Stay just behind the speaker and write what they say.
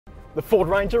The Ford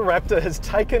Ranger Raptor has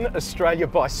taken Australia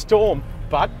by storm,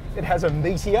 but it has a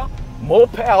meatier, more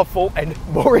powerful and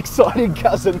more exciting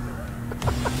cousin.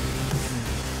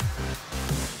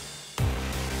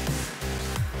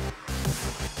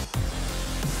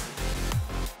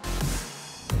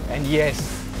 And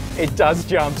yes, it does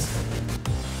jumps.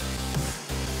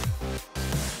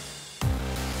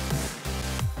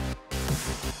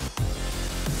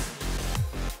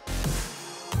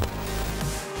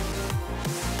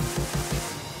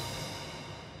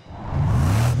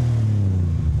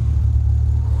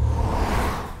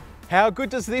 How good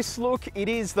does this look? It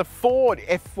is the Ford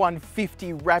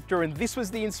F-150 Raptor, and this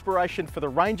was the inspiration for the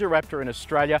Ranger Raptor in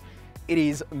Australia. It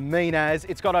is mean as.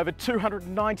 It's got over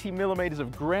 290 millimeters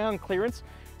of ground clearance,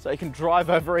 so you can drive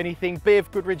over anything. BF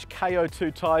Goodrich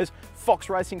KO2 tyres, Fox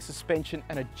Racing suspension,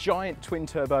 and a giant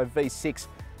twin-turbo V6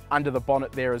 under the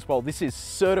bonnet there as well. This is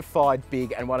certified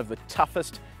big and one of the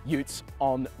toughest utes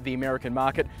on the American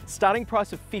market. Starting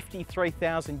price of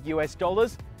 53,000 US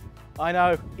dollars. I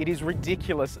know, it is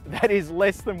ridiculous. That is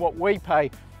less than what we pay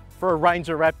for a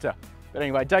Ranger Raptor. But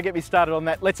anyway, don't get me started on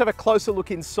that. Let's have a closer look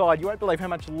inside. You won't believe how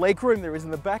much legroom there is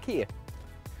in the back here.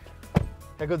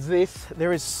 How good's this?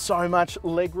 There is so much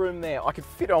legroom there. I could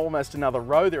fit almost another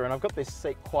row there, and I've got this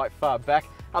seat quite far back.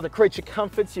 Other creature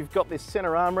comforts, you've got this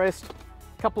center armrest,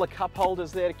 a couple of cup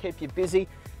holders there to keep you busy.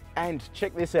 And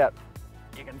check this out.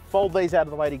 You can fold these out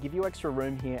of the way to give you extra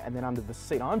room here, and then under the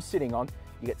seat I'm sitting on,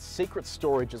 you get secret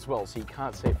storage as well, so you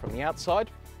can't see it from the outside.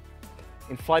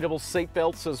 Inflatable seat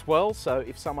belts as well, so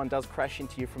if someone does crash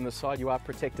into you from the side, you are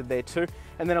protected there too.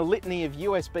 And then a litany of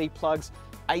USB plugs,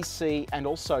 AC, and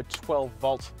also 12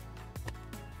 volt.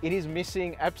 It is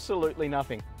missing absolutely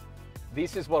nothing.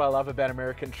 This is what I love about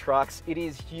American trucks. It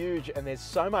is huge, and there's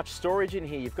so much storage in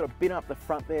here. You've got a bin up the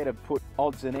front there to put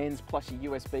odds and ends, plus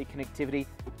your USB connectivity,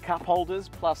 cup holders,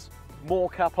 plus more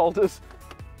cup holders.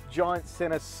 Giant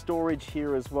center storage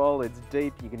here as well. It's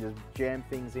deep, you can just jam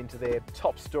things into there.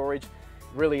 Top storage,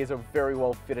 really is a very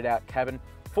well fitted out cabin.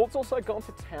 Ford's also gone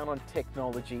to town on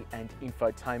technology and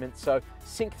infotainment. So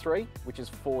Sync 3, which is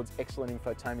Ford's excellent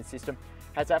infotainment system,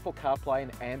 has Apple CarPlay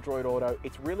and Android Auto.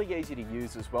 It's really easy to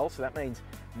use as well, so that means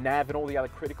nav and all the other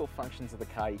critical functions of the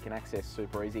car you can access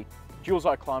super easy. Dual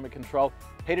zone climate control,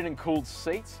 heated and cooled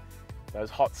seats, those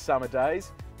hot summer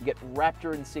days. You get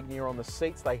Raptor insignia on the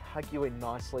seats, they hug you in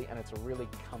nicely, and it's a really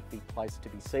comfy place to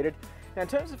be seated. Now in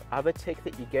terms of other tech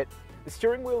that you get, the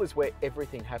steering wheel is where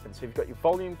everything happens. So you've got your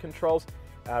volume controls,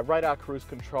 radar cruise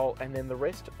control, and then the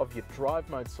rest of your drive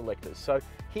mode selectors. So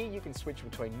here you can switch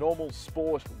between normal,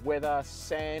 sport, weather,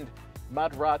 sand,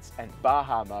 mud ruts, and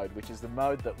Baja mode, which is the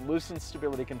mode that loosens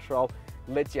stability control,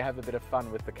 lets you have a bit of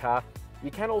fun with the car. You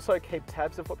can also keep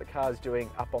tabs of what the car is doing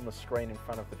up on the screen in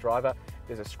front of the driver.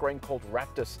 There's a screen called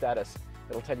Raptor Status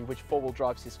that'll tell you which four-wheel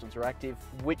drive systems are active,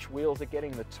 which wheels are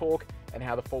getting the torque, and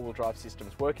how the four-wheel drive system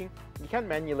is working. You can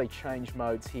manually change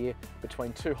modes here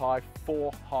between 2 high,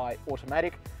 4 high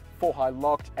automatic, 4 high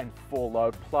locked, and 4 low,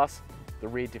 plus the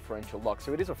rear differential lock.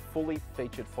 So it is a fully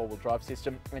featured four-wheel drive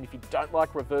system. And if you don't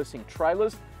like reversing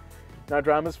trailers, no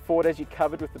dramas, Ford has you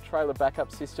covered with the trailer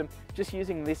backup system. Just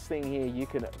using this thing here, you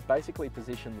can basically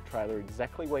position the trailer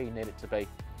exactly where you need it to be.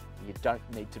 You don't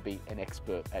need to be an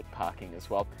expert at parking as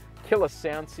well. Killer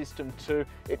sound system too.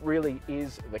 It really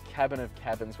is the cabin of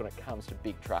cabins when it comes to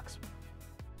big trucks.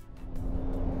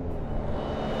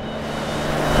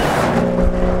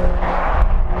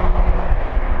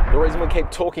 The reason we keep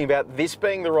talking about this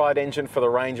being the right engine for the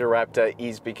Ranger Raptor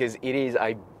is because it is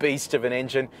a beast of an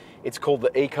engine. It's called the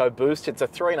EcoBoost. It's a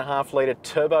 3.5 litre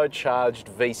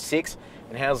turbocharged V6.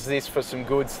 And how's this for some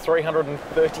goods?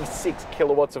 336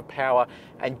 kilowatts of power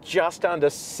and just under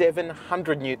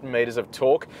 700 Newton meters of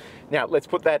torque. Now let's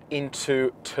put that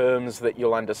into terms that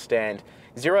you'll understand.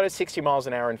 0 to 60 miles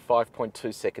an hour in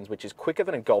 5.2 seconds, which is quicker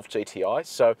than a Golf GTI.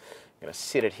 So I'm going to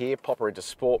sit it here, pop her into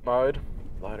sport mode.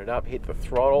 Load it up, hit the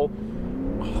throttle.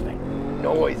 Oh, that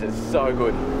noise is so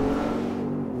good.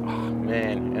 Oh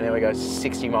man, and there we go,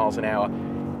 60 miles an hour.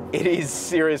 It is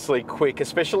seriously quick,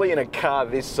 especially in a car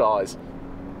this size.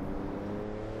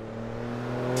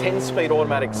 10-speed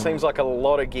automatic seems like a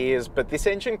lot of gears, but this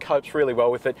engine copes really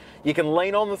well with it. You can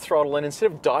lean on the throttle, and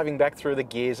instead of diving back through the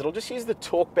gears, it'll just use the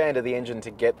torque band of the engine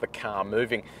to get the car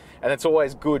moving. And that's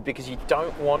always good because you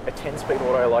don't want a 10-speed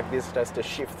auto like this that has to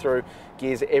shift through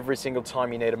gears every single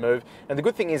time you need to move. And the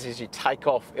good thing is you take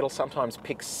off, it'll sometimes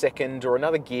pick second or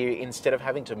another gear instead of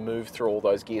having to move through all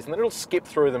those gears, and then it'll skip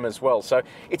through them as well. So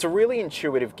it's a really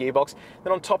intuitive gearbox.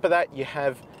 Then on top of that, you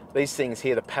have these things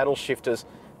here, the paddle shifters.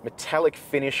 metallic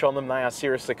finish on them. They are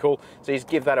seriously cool. So you just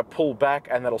give that a pull back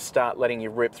and that'll start letting you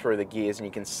rip through the gears, and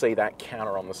you can see that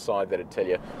counter on the side that'll tell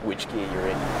you which gear you're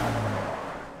in.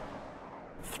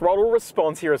 Throttle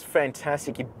response here is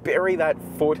fantastic. You bury that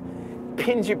foot,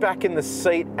 pins you back in the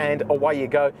seat, and away you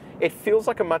go. It feels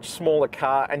like a much smaller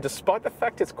car, and despite the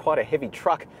fact it's quite a heavy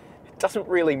truck, it doesn't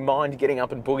really mind getting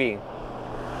up and boogieing.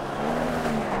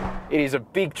 It is a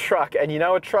big truck, and you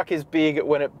know a truck is big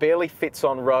when it barely fits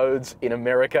on roads in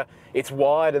America. It's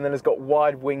wide, and then it's got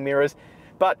wide wing mirrors.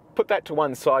 But put that to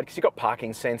one side, because you've got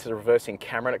parking sensors, a reversing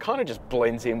camera, and it kind of just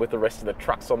blends in with the rest of the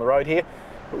trucks on the road here.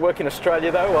 We work in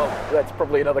Australia though, well, that's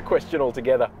probably another question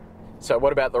altogether. So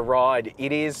what about the ride?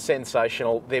 It is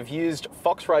sensational. They've used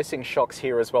Fox Racing shocks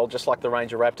here as well, just like the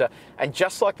Ranger Raptor. And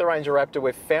just like the Ranger Raptor,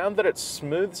 we've found that it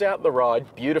smooths out the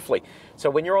ride beautifully. So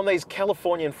when you're on these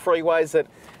Californian freeways that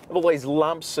have all these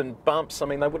lumps and bumps, I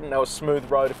mean, they wouldn't know a smooth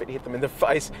road if it hit them in the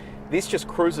face. This just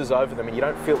cruises over them and you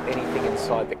don't feel anything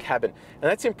inside the cabin. And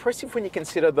that's impressive when you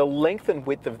consider the length and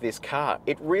width of this car.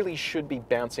 It really should be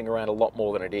bouncing around a lot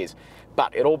more than it is.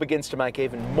 But it all begins to make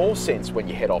even more sense when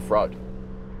you head off-road.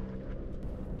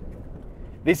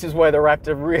 This is where the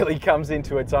Raptor really comes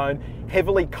into its own.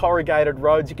 Heavily corrugated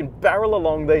roads, you can barrel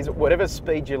along these at whatever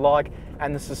speed you like,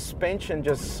 and the suspension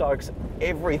just soaks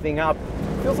everything up.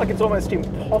 It feels like it's almost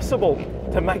impossible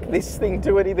to make this thing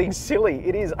do anything silly.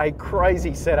 It is a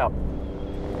crazy setup.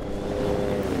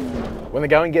 When the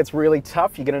going gets really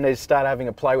tough, you're going to need to start having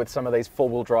a play with some of these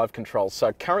four-wheel drive controls.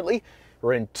 So currently,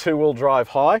 we're in two-wheel drive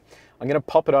high. I'm going to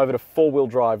pop it over to four-wheel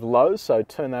drive low, so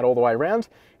turn that all the way around.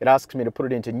 It asks me to put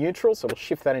it into neutral, so we'll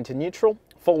shift that into neutral.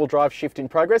 Four-wheel drive shift in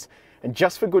progress. And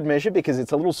just for good measure, because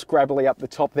it's a little scrabbly up the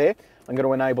top there, I'm going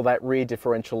to enable that rear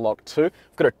differential lock too.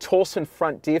 I've got a Torsen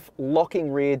front diff,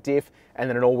 locking rear diff, and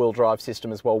then an all-wheel drive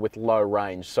system as well with low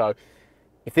range. So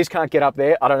if this can't get up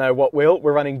there, I don't know what will.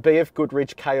 We're running BF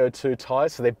Goodrich KO2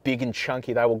 tyres, so they're big and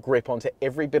chunky. They will grip onto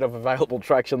every bit of available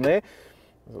traction there.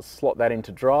 We'll slot that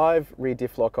into drive, rear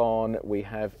diff lock on, we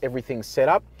have everything set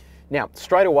up. Now,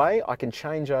 straight away, I can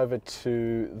change over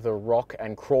to the rock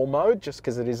and crawl mode, just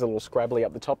because it is a little scrabbly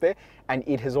up the top there, and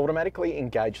it has automatically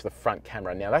engaged the front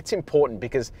camera. Now, that's important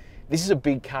because this is a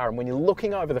big car, and when you're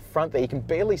looking over the front there, you can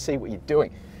barely see what you're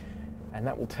doing. And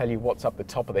that will tell you what's up the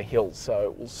top of the hill.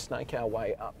 So we'll snake our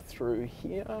way up through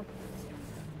here.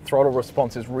 Throttle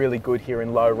response is really good here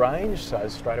in low range, so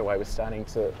straight away we're starting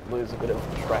to lose a bit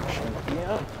of traction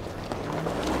here.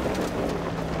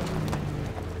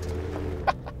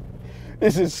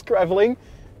 This is scrabbling.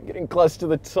 I'm getting close to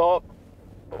the top.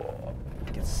 Oh,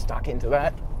 get stuck into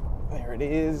that. There it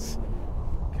is.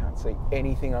 Can't see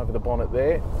anything over the bonnet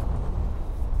there.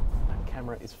 That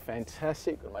camera is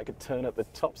fantastic. We'll make a turn at the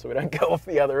top so we don't go off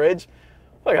the other edge.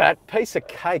 Look at that, piece of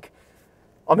cake.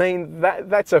 I mean,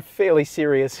 that's a fairly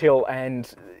serious hill,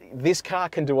 and this car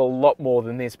can do a lot more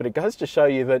than this, but it goes to show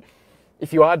you that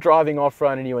if you are driving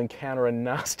off-road and you encounter a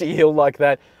nasty hill like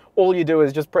that, all you do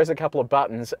is just press a couple of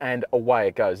buttons and away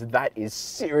it goes. That is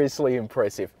seriously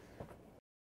impressive.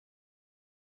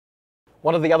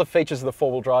 One of the other features of the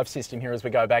four-wheel drive system here as we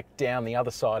go back down the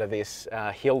other side of this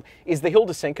hill is the hill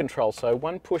descent control. So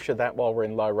one push of that while we're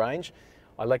in low range,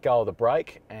 I let go of the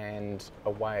brake and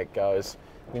away it goes.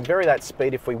 We can vary that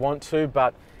speed if we want to,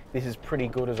 but this is pretty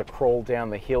good as a crawl down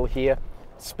the hill here.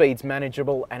 Speed's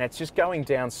manageable and it's just going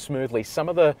down smoothly. Some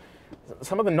of the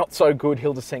not so good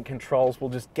hill descent controls will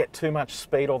just get too much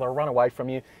speed or they'll run away from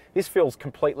you. This feels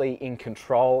completely in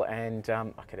control, and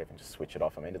I could even just switch it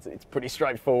off. I mean, it's pretty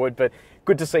straightforward, but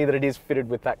good to see that it is fitted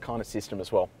with that kind of system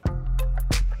as well.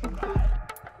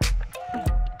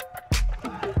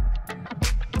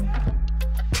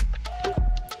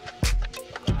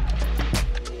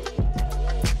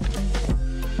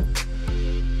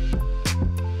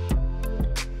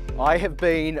 I have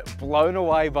been blown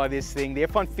away by this thing. The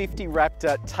F-150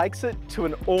 Raptor takes it to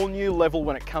an all-new level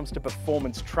when it comes to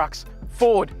performance trucks.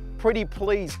 Ford, pretty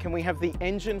please, can we have the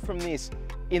engine from this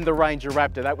in the Ranger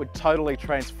Raptor? That would totally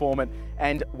transform it,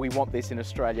 and we want this in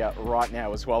Australia right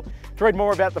now as well. To read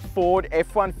more about the Ford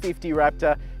F-150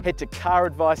 Raptor, head to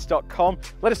caradvice.com.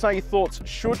 Let us know your thoughts.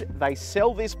 Should they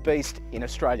sell this beast in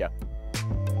Australia?